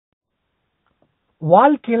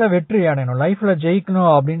வாழ்க்கையில வெற்றி அடையணும், லைஃப்ல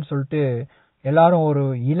ஜெயிக்கணும் அப்படின்னு சொல்லிட்டு எல்லாரும் ஒரு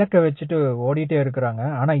இலக்கை வச்சுட்டு ஓடிட்டே இருக்கிறாங்க.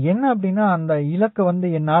 ஆனா என்ன அப்படின்னா, அந்த இலக்கை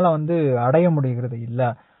என்னால அடைய முடிகிறது இல்ல.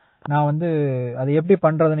 நான் அது எப்படி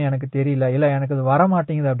பண்றதுன்னு எனக்கு தெரியல. இல்ல எனக்கு அது வர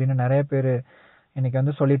மாட்டேங்குது அப்படின்னு நெறைய பேரு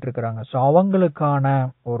இன்னைக்கு சொல்லிட்டு இருக்கிறாங்க. சோ அவங்களுக்கான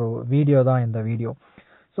ஒரு வீடியோ தான் இந்த வீடியோ.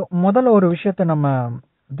 சோ முதல்ல ஒரு விஷயத்த நம்ம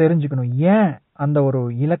தெரிஞ்சுக்கணும். ஏன் அந்த ஒரு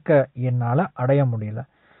இலக்க என்னால அடைய முடியல?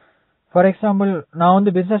 ஃபார் எக்ஸாம்பிள், நான்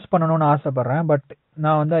பிசினஸ் பண்ணணும்னு ஆசைப்படுறேன். பட்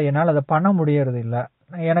நான் என்னால அத பண்ண முடியறது இல்ல.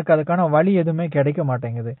 எனக்கு அதுக்கான வழி எதுவுமே கிடைக்க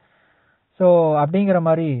மாட்டேங்குது. சோ அப்படிங்கிற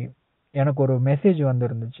மாரி எனக்கு ஒரு மெசேஜ்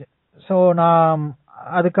இருந்துச்சு. சோ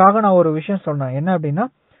அதுக்காக நான் ஒரு விஷயம் சொன்னேன். என்ன அப்படின்னா,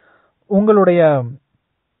 உங்களுடைய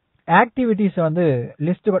ஆக்டிவிட்டீஸ்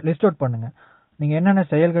லிஸ்ட் அவுட் பண்ணுங்க. நீங்க என்னென்ன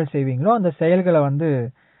செயல்கள் செய்வீங்களோ அந்த செயல்கள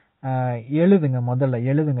எழுதுங்க. முதல்ல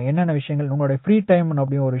எழுதுங்க. என்னென்ன விஷயங்கள் உங்களுடைய ஃப்ரீ டைம்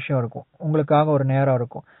அப்படின்னு ஒரு விஷயம் இருக்கும். உங்களுக்காக ஒரு நேரம்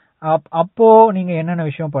இருக்கும். அப்போ நீங்க என்னென்ன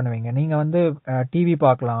விஷயம் பண்ணுவீங்க? நீங்க டிவி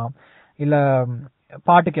பார்க்கலாம், இல்ல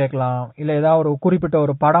பாட்டு கேட்கலாம், இல்ல ஏதாவது ஒரு குறிப்பிட்ட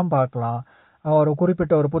ஒரு படம் பார்க்கலாம், ஒரு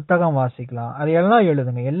குறிப்பிட்ட ஒரு புத்தகம் வாசிக்கலாம். அது எல்லாம்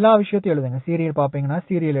எழுதுங்க. எல்லா விஷயத்தையும் எழுதுங்க. சீரியல் பார்ப்பீங்கன்னா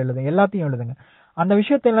சீரியல் எழுதுங்க. எல்லாத்தையும் எழுதுங்க. அந்த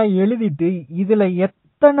விஷயத்தெல்லாம் எழுதிட்டு இதுல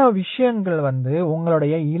எத்தனை விஷயங்கள்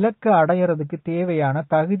உங்களுடைய இலக்க அடையறதுக்கு தேவையான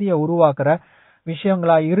தகுதியை உருவாக்குற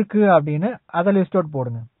விஷயங்களா இருக்கு அப்படின்னு அதை லிஸ்ட் அவுட்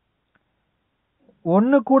போடுங்க.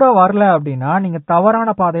 ஒண்ணு கூட வரல அப்படின்னா நீங்க தவறான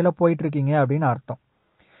பாதையில போயிட்டு இருக்கீங்க அப்படின்னு அர்த்தம்.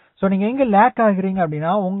 சோ நீங்க எங்க லேக் ஆகுறீங்க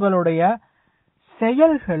அப்படின்னா, உங்களுடைய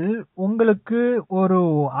செயல்கள் உங்களுக்கு ஒரு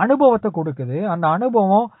அனுபவத்தை கொடுக்குது. அந்த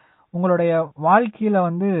அனுபவம் உங்களுடைய வாழ்க்கையில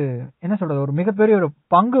என்ன சொல்றது, ஒரு மிகப்பெரிய ஒரு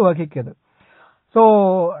பங்கு வகிக்குது. சோ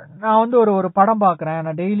நான் ஒரு படம் பாக்குறேன்.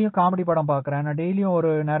 நான் டெய்லியும் காமெடி படம் பாக்குறேன். நான் டெய்லியும்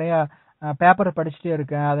ஒரு நிறைய பேப்பர் படிச்சுட்டே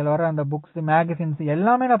இருக்கேன். அதுல வர அந்த புக்ஸ், மேகசின்ஸ்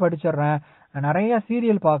எல்லாமே நான் படிச்சிடுறேன். நிறைய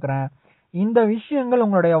சீரியல் பாக்குறேன். இந்த விஷயங்கள்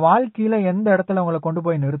உங்களுடைய வாழ்க்கையில எந்த இடத்துல உங்களை கொண்டு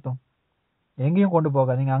போய் நிறுத்தும்? எங்கேயும் கொண்டு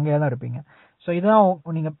போகாது. நீங்க அங்கேயே தான் இருப்பீங்க. சோ இதான்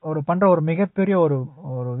நீங்க பண்ற ஒரு மிகப்பெரிய ஒரு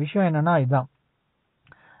ஒரு விஷயம் என்னன்னா இதான்.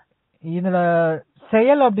 இதுல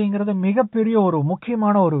செயல் அப்படிங்கிறது மிகப்பெரிய ஒரு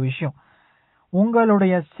முக்கியமான ஒரு விஷயம்.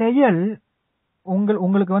 உங்களுடைய செயல்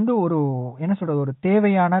உங்களுக்கு ஒரு என்ன சொல்றது, ஒரு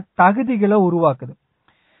தேவையான தகுதிகளை உருவாக்குது.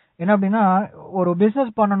 என்ன அப்படின்னா, ஒரு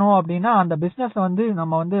பிசினஸ் பண்ணணும் அப்படின்னா அந்த பிசினஸ்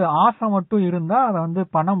நம்ம ஆசை மட்டும் இருந்தா அதை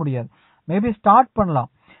பண்ண முடியாது. மேபி ஸ்டார்ட் பண்ணலாம்.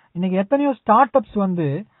 இன்னைக்கு எத்தனையோ ஸ்டார்ட் அப்ஸ்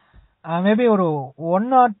மேபி ஒரு 1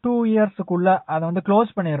 or 2 இயர்ஸ்க்குள்ள அதை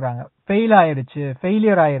க்ளோஸ் பண்ணிடுறாங்க.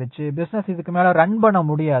 ஃபெயிலியர் ஆயிருச்சு, பிசினஸ் இதுக்கு மேல ரன் பண்ண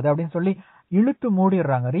முடியாது அப்படின்னு சொல்லி இழுத்து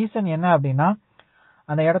மூடிடுறாங்க. ரீசன் என்ன அப்படின்னா,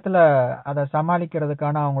 அந்த இடத்துல அதை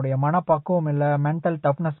சமாளிக்கிறதுக்கான அவங்களுடைய மனப்பக்குவம் இல்ல, மென்டல்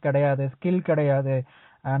டஃப்னஸ் கிடையாது, ஸ்கில் கிடையாது,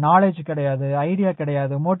 நாலேஜ் கிடையாது, ஐடியா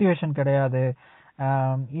கிடையாது, மோட்டிவேஷன் கிடையாது.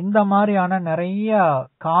 இந்த மாதிரியான நிறைய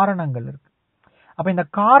காரணங்கள் இருக்கு. அப்ப இந்த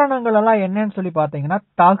காரணங்கள் எல்லாம் என்னன்னு சொல்லி பாத்தீங்கன்னா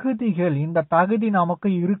தகுதிகள். இந்த தகுதி நமக்கு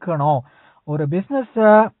இருக்கணும். ஒரு பிசினஸ்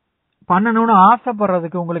பண்ணணும்னு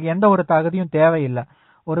ஆசைப்படுறதுக்கு உங்களுக்கு எந்த ஒரு தகுதியும் தேவையில்லை.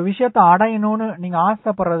 ஒரு விஷயத்த அடையணும்னு நீங்க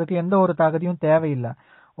ஆசைப்படுறதுக்கு எந்த ஒரு தகுதியும் தேவையில்லை.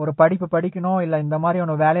 ஒரு படிப்பு படிக்கணும், இல்ல இந்த மாதிரி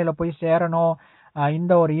ஒரு வேலையில போய் சேரணும்,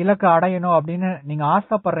 இந்த ஒரு இலக்கை அடையணும் அப்படின்னு நீங்க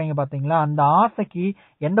ஆசைப்படுறீங்க பாத்தீங்களா, அந்த ஆசைக்கு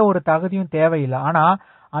எந்த ஒரு தகுதியும் தேவையில்லை. ஆனா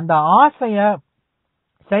அந்த ஆசைய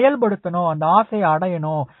செயல்படுத்தணும், அந்த ஆசையை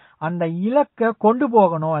அடையணும், அந்த இலக்கை கொண்டு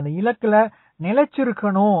போகணும், அந்த இலக்குல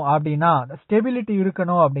நிலைச்சிருக்கணும் அப்படின்னா, ஸ்டெபிலிட்டி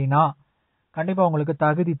இருக்கணும் அப்படின்னா கண்டிப்பா உங்களுக்கு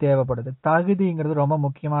தகுதி தேவைப்படுது. தகுதிங்கிறது ரொம்ப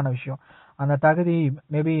முக்கியமான விஷயம். அந்த தகுதி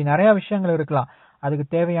மேபி நிறைய விஷயங்கள் இருக்கலாம். அதுக்கு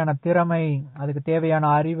தேவையான திறமை, அதுக்கு தேவையான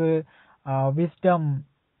அறிவு, விஸ்டம்,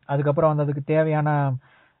 அதுக்கப்புறம் அதுக்கு தேவையான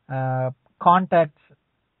கான்டாக்ட்ஸ்,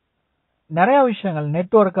 நிறைய விஷயங்கள்,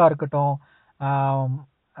 நெட்வொர்க்கா இருக்கட்டும்,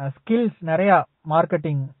 ஸ்கில்ஸ், நிறைய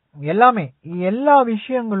மார்க்கெட்டிங், எல்லாமே எல்லா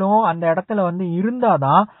விஷயங்களும் அந்த இடத்துல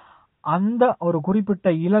இருந்தாதான் அந்த ஒரு குறிப்பிட்ட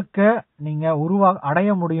இலக்கை நீங்க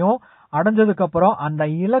அடைய முடியும். அடைஞ்சதுக்கு அப்புறம் அந்த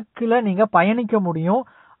இலக்குல நீங்க பயணிக்க முடியும்.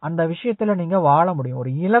 அந்த விஷயத்துல நீங்க வாழ முடியும்.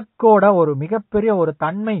 ஒரு இலக்கோட ஒரு மிகப்பெரிய ஒரு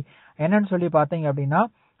தன்மை என்னன்னு சொல்லி பாத்தீங்க அப்படின்னா,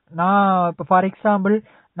 நான் இப்ப ஃபார் எக்ஸாம்பிள்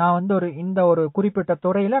நான் இந்த ஒரு குறிப்பிட்ட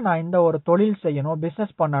துறையில நான் இந்த ஒரு தொழில் செய்யணும்,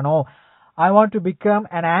 பிசினஸ் பண்ணணும், I want to become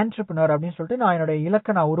an entrepreneur அப்படின்னு சொல்லிட்டு நான் என்னுடைய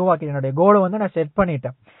இலக்கை நான் உருவாக்கி என்னுடைய கோலை நான் செட்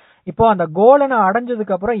பண்ணிட்டேன். இப்போ அந்த கோலை நான்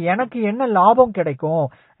அடைஞ்சதுக்கு அப்புறம் எனக்கு என்ன லாபம் கிடைக்கும்,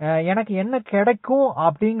 எனக்கு என்ன கிடைக்கும்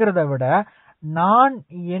அப்படிங்கறத விட நான்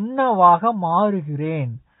என்னவாக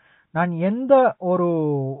மாறுகிறேன், நான் எந்த ஒரு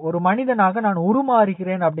ஒரு மனிதனாக நான்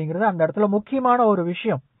உருமாறுகிறேன் அப்படிங்கிறது அந்த இடத்துல முக்கியமான ஒரு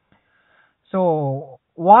விஷயம். சோ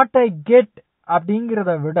வாட் ஐ கெட்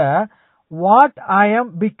அப்படிங்கறத விட வாட் ஐ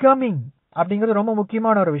ஆம் பிகமிங் அப்படிங்கிறது ரொம்ப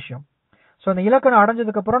முக்கியமான ஒரு விஷயம். சோ அந்த இலக்கை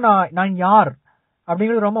அடைஞ்சதுக்கு அப்புறம் நான் யார்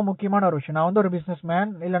அப்படிங்கிறது ரொம்ப முக்கியமான ஒரு விஷயம். நான் ஒரு பிசினஸ்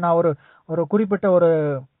மேன், இல்ல நான் ஒரு குறிப்பிட்ட ஒரு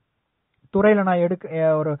துறையில நான்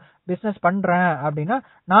ஒரு பிசினஸ் பண்றேன் அப்படின்னா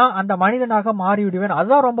நான் அந்த மனிதனாக மாறி விடுவேன்.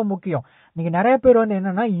 அதுதான் ரொம்ப முக்கியம். நீங்க நிறைய பேர் வந்து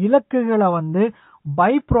என்னன்னா இலக்குகளை வந்து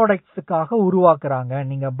பை ப்ராடக்ட்ஸுக்காக உருவாக்குறாங்க.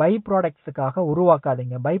 நீங்க பை ப்ராடக்ட்ஸுக்காக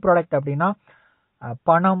உருவாக்காதீங்க. பை ப்ராடக்ட் அப்படின்னா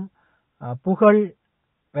பணம், புகழ்,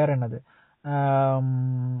 வேற என்னது,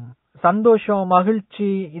 சந்தோஷம்,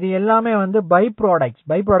 மகிழ்ச்சி, இது எல்லாமே வந்து பை ப்ராடக்ட்ஸ்.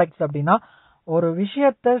 பை ப்ராடக்ட்ஸ் அப்படின்னா ஒரு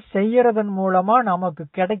விஷயத்த செய்யறதன் மூலமா நமக்கு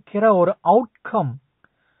கிடைக்கிற ஒரு அவுட்கம்.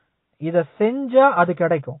 இத செஞ்சா அது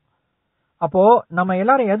கிடைக்கும். அப்போ நம்ம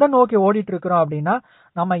எல்லாரும் எதை நோக்கி ஓடிட்டு இருக்கிறோம் அப்படின்னா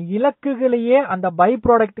நம்ம இலக்குகளையே அந்த பை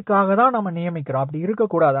ப்ராடக்ட்டுக்காக தான் நம்ம நியமிக்கிறோம். அப்படி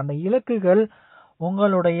இருக்கக்கூடாது. அந்த இலக்குகள்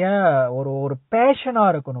உங்களுடைய ஒரு பேஷனா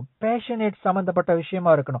இருக்கணும். பேஷனேட் சம்பந்தப்பட்ட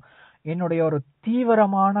விஷயமா இருக்கணும். என்னுடைய ஒரு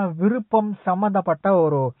தீவிரமான விருப்பம் சம்பந்தப்பட்ட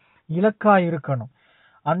ஒரு இலக்கா இருக்கணும்.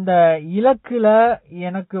 அந்த இலக்குல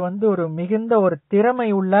எனக்கு வந்து ஒரு மிகுந்த ஒரு திறமை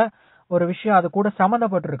உள்ள ஒரு விஷயம் அது கூட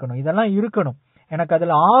சம்பந்தப்பட்டிருக்கணும். இதெல்லாம் இருக்கணும். எனக்கு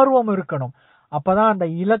அதுல ஆர்வம் இருக்கணும். அப்பதான் அந்த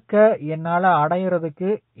இலக்க என்னால அடையறதுக்கு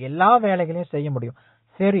எல்லா வேலைகளையும் செய்ய முடியும்.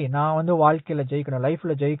 சரி, நான் வந்து வாழ்க்கையில ஜெயிக்கணும்,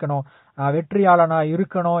 லைஃப்ல ஜெயிக்கணும், வெற்றியாளனா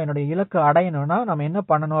இருக்கணும், என்னுடைய இலக்கு அடையணும்னா நம்ம என்ன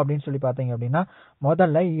பண்ணணும் அப்படின்னு சொல்லி பாத்தீங்க அப்படின்னா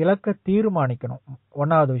முதல்ல இலக்க தீர்மானிக்கணும்.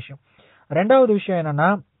 1வது விஷயம். 2வது விஷயம் என்னன்னா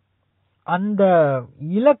அந்த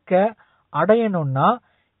இலக்க அடையணும்னா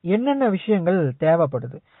என்னென்ன விஷயங்கள்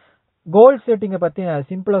தேவைப்படுது. கோல் செட்டிங்க பத்தி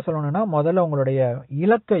சிம்பிளா சொல்லணும்னா முதல்ல உங்களுடைய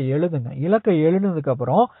இலக்கை எழுதுங்க. இலக்கை எழுதுனதுக்கு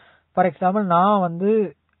அப்புறம் ஃபார் எக்ஸாம்பிள் நான் வந்து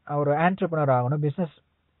ஒரு ஆண்டர்பிரனர் ஆகணும், பிசினஸ்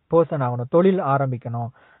பர்சன் ஆகணும், தொழில் ஆரம்பிக்கணும்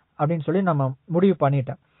அப்படின்னு சொல்லி நம்ம முடிவு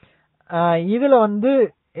பண்ணிட்டேன். இதுல வந்து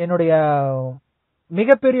என்னுடைய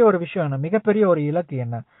மிகப்பெரிய ஒரு விஷயம் என்ன, மிகப்பெரிய ஒரு இலக்கு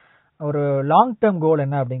என்ன, ஒரு லாங் டேர்ம் கோல்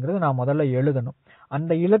என்ன அப்படிங்கறது நான் முதல்ல எழுதணும்.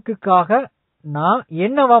 அந்த இலக்குக்காக நான்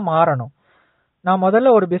என்னவா மாறணும். நான்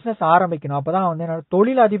முதல்ல ஒரு பிசினஸ் ஆரம்பிக்கணும். அப்பதான் வந்து என்னோட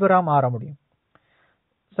தொழில் அதிபரா மாற முடியும்.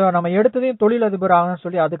 சோ நம்ம எடுத்ததையும் தொழில் அதிபர் ஆகணும்னு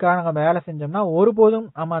சொல்லி அதுக்காக நம்ம வேலை செஞ்சோம்னா ஒருபோதும்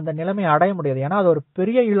நம்ம அந்த நிலைமையை அடைய முடியாது. ஏன்னா அது ஒரு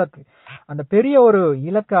பெரிய இலக்கு. அந்த பெரிய ஒரு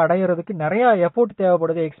இலக்கை அடையிறதுக்கு நிறைய எஃபோர்ட்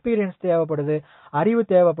தேவைப்படுது, எக்ஸ்பீரியன்ஸ் தேவைப்படுது, அறிவு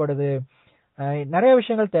தேவைப்படுது, நிறைய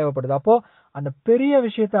விஷயங்கள் தேவைப்படுது. அப்போ அந்த பெரிய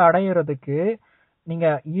விஷயத்தை அடையிறதுக்கு நீங்க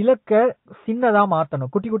இலக்க சின்னதா மாத்தணும்,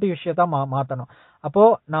 குட்டி குட்டி விஷயத்தா மாத்தணும். அப்போ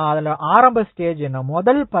நான் அதுல ஆரம்ப ஸ்டேஜ் என்ன,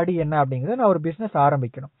 முதல் படி என்ன அப்படிங்கறது, நான் ஒரு பிசினஸ்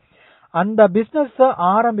ஆரம்பிக்கணும். அந்த பிசினஸ்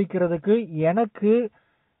ஆரம்பிக்கிறதுக்கு எனக்கு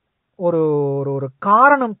ஒரு ஒரு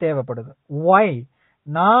காரணம் தேவைப்படுது. why,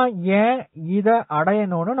 நான் ஏன் இத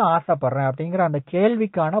அடையணும்னு நான் ஆசைப்படுறேன் அப்படிங்கிற அந்த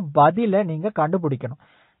கேள்விக்கான பதில நீங்க கண்டுபிடிக்கணும்.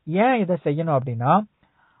 ஏன் இதை செய்யணும் அப்படின்னா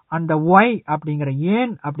அந்த why அப்படிங்கிற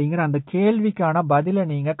ஏன் அப்படிங்கிற அந்த கேள்விக்கான பதில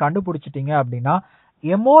நீங்க கண்டுபிடிச்சிட்டீங்க அப்படின்னா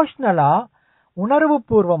எமோஷனலா, உணர்வு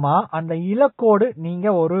பூர்வமா அந்த இலக்கோடு நீங்க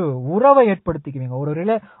ஒரு உறவை ஏற்படுத்திக்குவீங்க.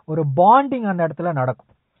 ஒரு பாண்டிங் அந்த இடத்துல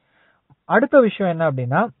நடக்கும். அடுத்த விஷயம் என்ன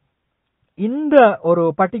அப்படின்னா இந்த ஒரு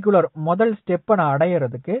பர்டிகுலர் முதல் ஸ்டெப்பை நான்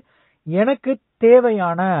அடையிறதுக்கு எனக்கு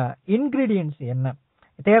தேவையான இன்கிரீடியன்ஸ் என்ன,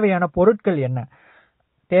 தேவையான பொருட்கள் என்ன,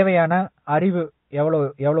 தேவையான அறிவு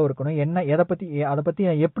எவ்வளவு இருக்கணும், என்ன அதை பத்தி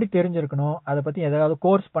எப்படி தெரிஞ்சிருக்கணும், அதை பத்தி ஏதாவது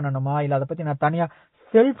கோர்ஸ் பண்ணணுமா, இல்ல அதை பத்தி நான் தனியா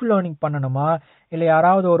செல்ஃப் லேர்னிங் பண்ணணுமா, இல்ல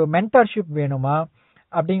யாராவது ஒரு மென்டர்ஷிப் வேணுமா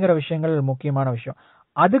அப்படிங்கிற விஷயங்கள் முக்கியமான விஷயம்.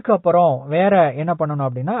 அதுக்கப்புறம் வேற என்ன பண்ணணும்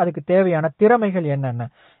அப்படின்னா அதுக்கு தேவையான திறமைகள் என்னென்ன.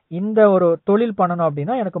 இந்த ஒரு தொழில் பண்ணணும்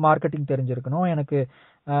அப்படின்னா எனக்கு மார்க்கெட்டிங் தெரிஞ்சிருக்கணும், எனக்கு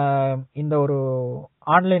இந்த ஒரு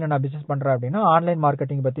ஆன்லைன்ல நான் பிசினஸ் பண்றேன் அப்படின்னா ஆன்லைன்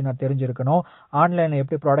மார்க்கெட்டிங் பத்தி நான் தெரிஞ்சிருக்கணும், ஆன்லைன்ல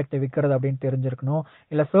எப்படி ப்ராடக்ட் விற்கிறது அப்படின்னு தெரிஞ்சிருக்கணும்,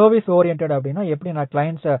 இல்ல சர்வீஸ் ஓரியன்டட் அப்படின்னா எப்படி நான்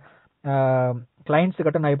கிளைண்ட்ஸ்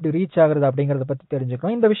கிட்ட நான் எப்படி ரீச் ஆகுறது அப்படிங்கறத பத்தி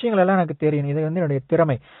தெரிஞ்சுக்கணும். இந்த விஷயங்கள் எல்லாம் எனக்கு தெரியும். இது வந்து என்னுடைய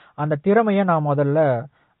திறமை. அந்த திறமையை நான் முதல்ல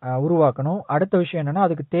உருவாக்கணும். அடுத்த விஷயம் என்னன்னா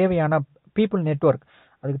அதுக்கு தேவையான பீப்புள் நெட்வொர்க்,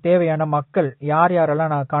 அதுக்கு தேவையான மக்கள் யார்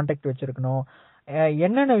யாரெல்லாம் நான் கான்டாக்ட் வச்சிருக்கணும்,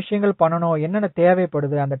 என்னென்ன விஷயங்கள் பண்ணணும், என்னென்ன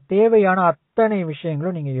தேவைப்படுது, அந்த தேவையான அத்தனை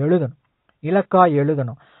விஷயங்களும் நீங்க எழுதணும், இலக்கா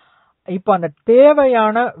எழுதணும். இப்ப அந்த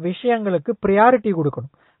தேவையான விஷயங்களுக்கு பிரியாரிட்டி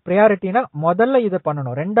கொடுக்கணும். பிரியாரிட்டினா முதல்ல இதை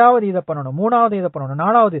பண்ணணும், 2வது இதை பண்ணணும், 3வது இதை பண்ணணும்,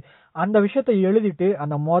 4வது அந்த விஷயத்தை எழுதிட்டு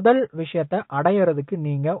அந்த முதல் விஷயத்தை அடையறதுக்கு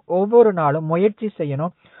நீங்க ஒவ்வொரு நாளும் முயற்சி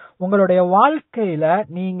செய்யணும். உங்களுடைய வாழ்க்கையில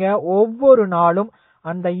நீங்க ஒவ்வொரு நாளும்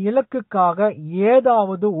அந்த இலக்குக்காக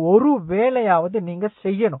ஏதாவது ஒரு வேலையாவது நீங்க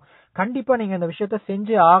செய்யணும். கண்டிப்பா நீங்க இந்த விஷயத்த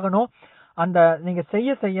செஞ்சு ஆகணும். அந்த நீங்க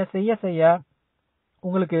செய்ய செய்ய செய்ய செய்ய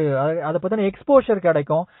உங்களுக்கு அதை பத்தின எக்ஸ்போஷர்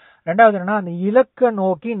கிடைக்கும். 2வது என்னன்னா அந்த இலக்கை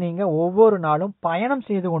நோக்கி நீங்க ஒவ்வொரு நாளும் பயணம்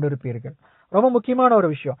செய்து கொண்டிருப்பீர்கள். ரொம்ப முக்கியமான ஒரு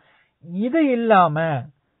விஷயம். இது இல்லாம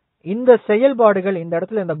இந்த செயல்பாடுகள், இந்த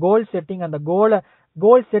இடத்துல இந்த கோல் செட்டிங், அந்த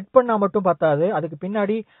கோல் செட் பண்ணா மட்டும் பத்தாது. அதுக்கு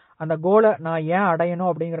பின்னாடி அந்த கோலை நான் ஏன் அடையணும்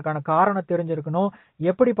அப்படிங்கறதுக்கான காரணம் தெரிஞ்சிருக்கணும்,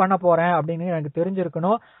 எப்படி பண்ண போறேன் அப்படின்னு எனக்கு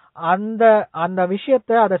தெரிஞ்சிருக்கணும். அந்த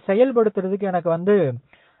விஷயத்தை அதை செயல்படுத்துறதுக்கு எனக்கு வந்து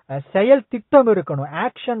செயல் திட்டம் இருக்கணும்,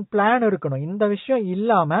 ஆக்ஷன் பிளான் இருக்கணும். இந்த விஷயம்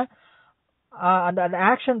இல்லாம அந்த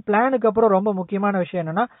ஆக்ஷன் பிளானுக்கு அப்புறம் ரொம்ப முக்கியமான விஷயம்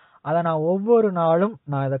என்னன்னா, அதை நான் ஒவ்வொரு நாளும்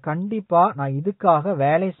நான் இதை கண்டிப்பா நான் இதுக்காக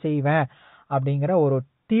வேலை செய்வேன் அப்படிங்கிற ஒரு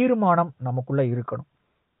தீர்மானம் நமக்குள்ள இருக்கணும்.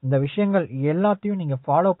 இந்த விஷயங்கள் எல்லாத்தையும் நீங்க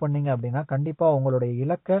ஃபாலோ பண்ணீங்க அப்படின்னா கண்டிப்பா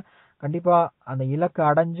உங்களுடைய கண்டிப்பா அந்த இலக்கை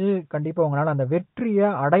அடைஞ்சு கண்டிப்பா உங்களால அந்த வெற்றியை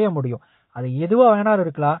அடைய முடியும். அது எதுவா வேணாலும்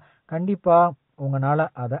இருக்கலாம், கண்டிப்பா உங்களால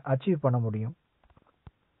அதை அச்சீவ் பண்ண முடியும்.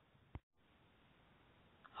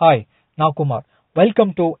 ஹாய், நான் Kumar.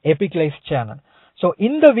 Welcome to Epic life channel. So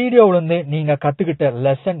இந்த வீடியோல இருந்து நீங்க கத்துக்கிட்ட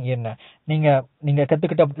லெசன் என்ன, நீங்க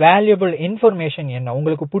கத்துக்கிட்ட வேல்யூபிள் இன்ஃபர்மேஷன் என்ன,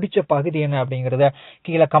 உங்களுக்கு பிடிச்ச பகுதி என்ன அப்படிங்கறத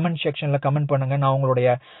கீழே கமெண்ட் செக்ஷன்ல கமெண்ட் பண்ணுங்க. நான்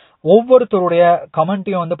உங்களுடைய ஒவ்வொருத்தருடைய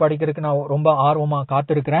கமெண்ட்டையும் படிக்கிறதுக்கு நான் ரொம்ப ஆர்வமா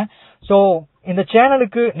காத்திருக்கிறேன். ஸோ இந்த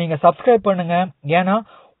சேனலுக்கு நீங்க சப்ஸ்கிரைப் பண்ணுங்க. ஏன்னா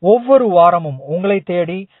ஒவ்வொரு வாரமும் உங்களை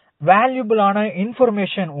தேடி வேல்யூபிளான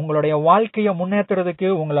இன்ஃபர்மேஷன் உங்களுடைய வாழ்க்கையை முன்னேற்றுறதுக்கு,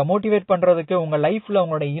 உங்களை மோட்டிவேட் பண்றதுக்கு, உங்க லைஃப்ல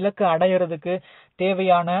உங்களுடைய இலக்கை அடையிறதுக்கு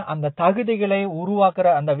தேவையான அந்த தகுதிகளை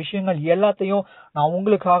உருவாக்குற அந்த விஷயங்கள் எல்லாத்தையும் நான்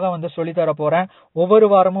உங்களுக்காக சொல்லி தர போறேன். ஒவ்வொரு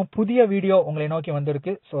வாரமும் புதிய வீடியோ உங்களை நோக்கி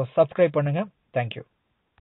வந்திருக்கு. ஸோ சப்ஸ்கிரைப் பண்ணுங்க. தேங்க்யூ.